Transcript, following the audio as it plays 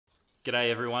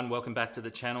G'day everyone, welcome back to the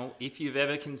channel. If you've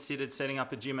ever considered setting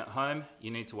up a gym at home,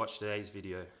 you need to watch today's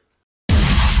video.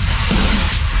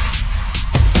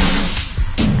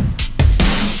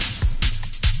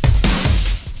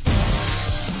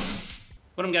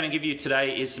 What I'm going to give you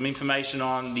today is some information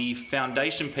on the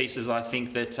foundation pieces I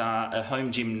think that a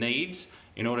home gym needs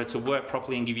in order to work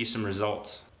properly and give you some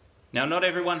results. Now, not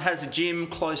everyone has a gym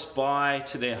close by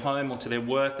to their home or to their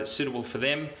work that's suitable for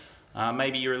them.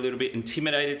 Maybe you're a little bit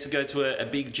intimidated to go to a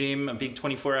big gym, a big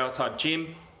 24-hour type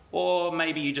gym, or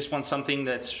maybe you just want something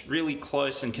that's really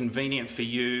close and convenient for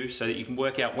you so that you can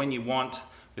work out when you want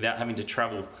without having to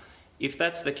travel. If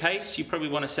that's the case, you probably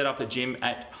want to set up a gym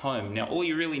at home. Now, all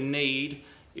you really need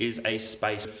is a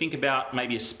space. Think about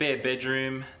maybe a spare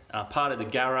bedroom, part of the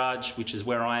garage, which is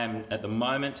where I am at the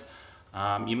moment.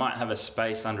 You might have a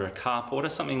space under a carport or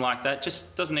something like that.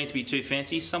 Just doesn't need to be too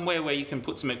fancy. Somewhere where you can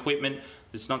put some equipment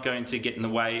that's not going to get in the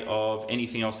way of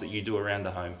anything else that you do around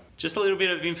the home. Just a little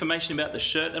bit of information about the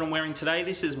shirt that I'm wearing today.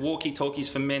 This is Walkie Talkies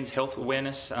for Men's Health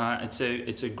Awareness.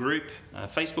 It's a group, a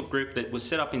Facebook group that was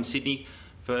set up in Sydney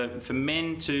for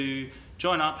men to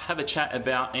join up, have a chat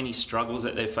about any struggles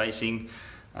that they're facing.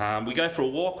 We go for a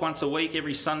walk once a week,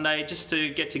 every Sunday, just to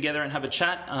get together and have a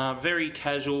chat. Very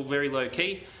casual, very low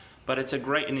key. But it's a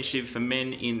great initiative for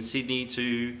men in Sydney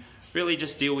to really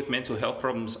just deal with mental health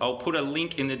problems. I'll put a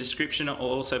link in the description. I'll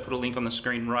also put a link on the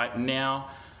screen right now.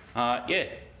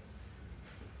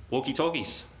 Walkie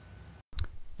talkies.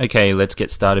 Okay, let's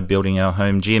get started building our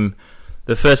home gym.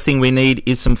 The first thing we need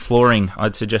is some flooring.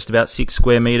 I'd suggest about 6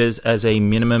 square meters as a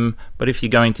minimum, but if you're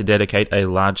going to dedicate a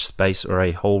large space or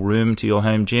a whole room to your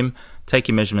home gym, take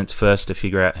your measurements first to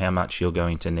figure out how much you're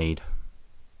going to need.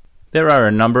 There are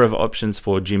a number of options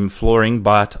for gym flooring,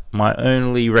 but my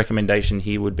only recommendation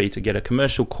here would be to get a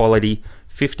commercial quality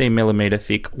 15mm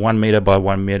thick 1 meter by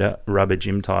 1 meter rubber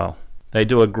gym tile. They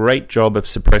do a great job of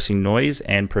suppressing noise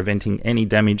and preventing any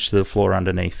damage to the floor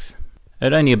underneath.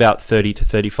 At only about $30 to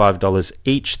 $35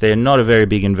 each, they're not a very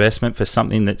big investment for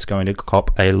something that's going to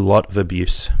cop a lot of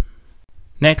abuse.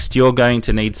 Next, you're going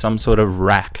to need some sort of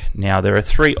rack. Now, there are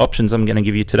 3 options I'm going to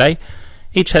give you today.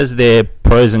 Each has their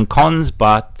pros and cons,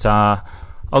 but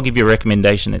I'll give you a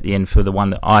recommendation at the end for the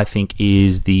one that I think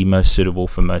is the most suitable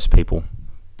for most people.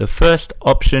 The first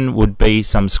option would be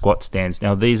some squat stands.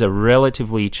 Now, these are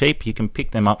relatively cheap. You can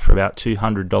pick them up for about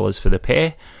 $200 for the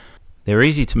pair. They're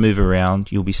easy to move around.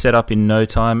 You'll be set up in no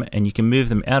time, and you can move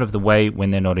them out of the way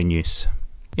when they're not in use.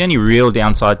 The only real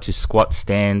downside to squat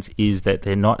stands is that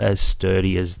they're not as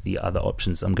sturdy as the other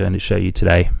options I'm going to show you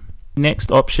today.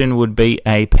 Next option would be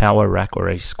a power rack or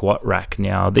a squat rack.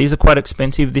 Now, these are quite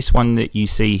expensive. This one that you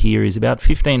see here is about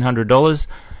 $1,500,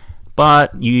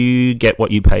 but you get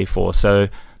what you pay for. So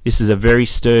this is a very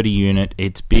sturdy unit.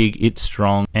 It's big, it's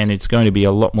strong, and it's going to be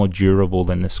a lot more durable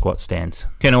than the squat stands.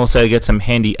 You can also get some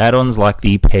handy add-ons like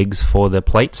the pegs for the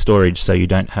plate storage, so you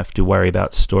don't have to worry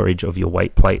about storage of your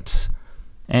weight plates.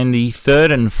 And the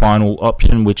third and final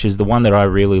option, which is the one that I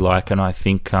really like, and I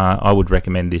think I would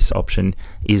recommend this option,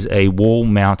 is a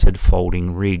wall-mounted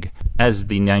folding rig. As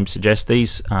the name suggests,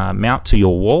 these mount to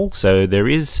your wall, so there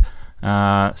is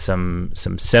some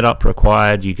setup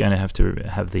required. You're going to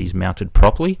have these mounted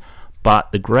properly, but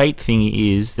the great thing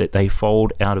is that they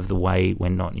fold out of the way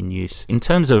when not in use. In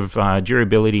terms of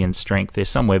durability and strength, they're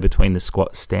somewhere between the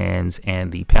squat stands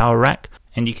and the power rack,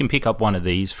 and you can pick up one of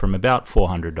these from about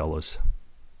 $400.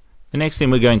 The next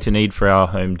thing we're going to need for our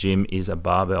home gym is a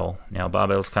barbell. Now,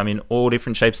 barbells come in all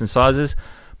different shapes and sizes,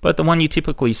 but the one you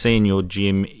typically see in your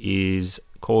gym is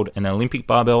called an Olympic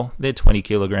barbell. They're 20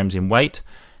 kilograms in weight,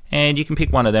 and you can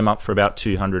pick one of them up for about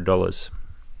 $200.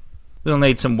 We'll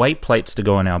need some weight plates to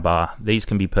go on our bar. These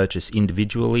can be purchased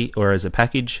individually or as a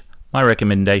package. My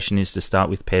recommendation is to start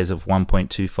with pairs of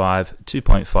 1.25,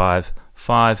 2.5,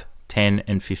 5, 10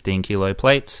 and 15 kilo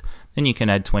plates. Then you can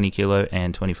add 20 kilo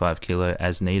and 25 kilo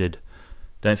as needed.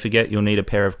 Don't forget you'll need a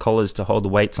pair of collars to hold the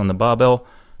weights on the barbell.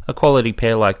 A quality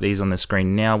pair like these on the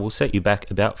screen now will set you back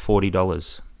about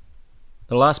 $40.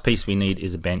 The last piece we need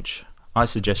is a bench. I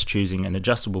suggest choosing an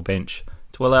adjustable bench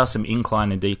to allow some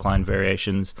incline and decline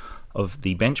variations of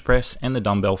the bench press and the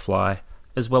dumbbell fly,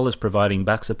 as well as providing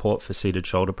back support for seated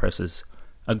shoulder presses.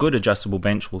 A good adjustable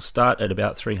bench will start at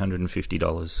about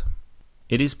 $350.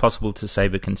 It is possible to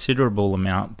save a considerable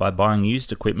amount by buying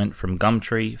used equipment from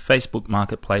Gumtree, Facebook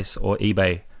Marketplace or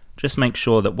eBay. Just make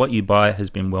sure that what you buy has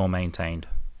been well maintained.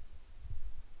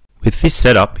 With this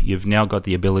setup, you've now got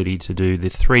the ability to do the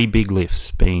 3 big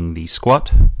lifts, being the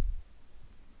squat,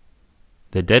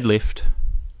 the deadlift,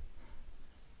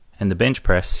 and the bench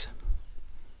press,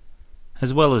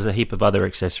 as well as a heap of other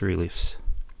accessory lifts.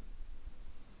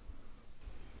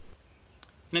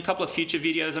 In a couple of future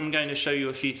videos, I'm going to show you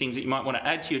a few things that you might want to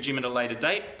add to your gym at a later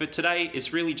date, but today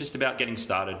is really just about getting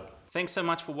started. Thanks so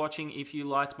much for watching. If you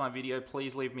liked my video,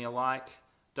 please leave me a like.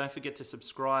 Don't forget to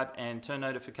subscribe and turn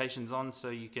notifications on so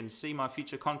you can see my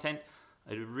future content.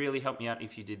 It would really help me out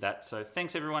if you did that. So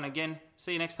thanks everyone again.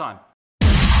 See you next time.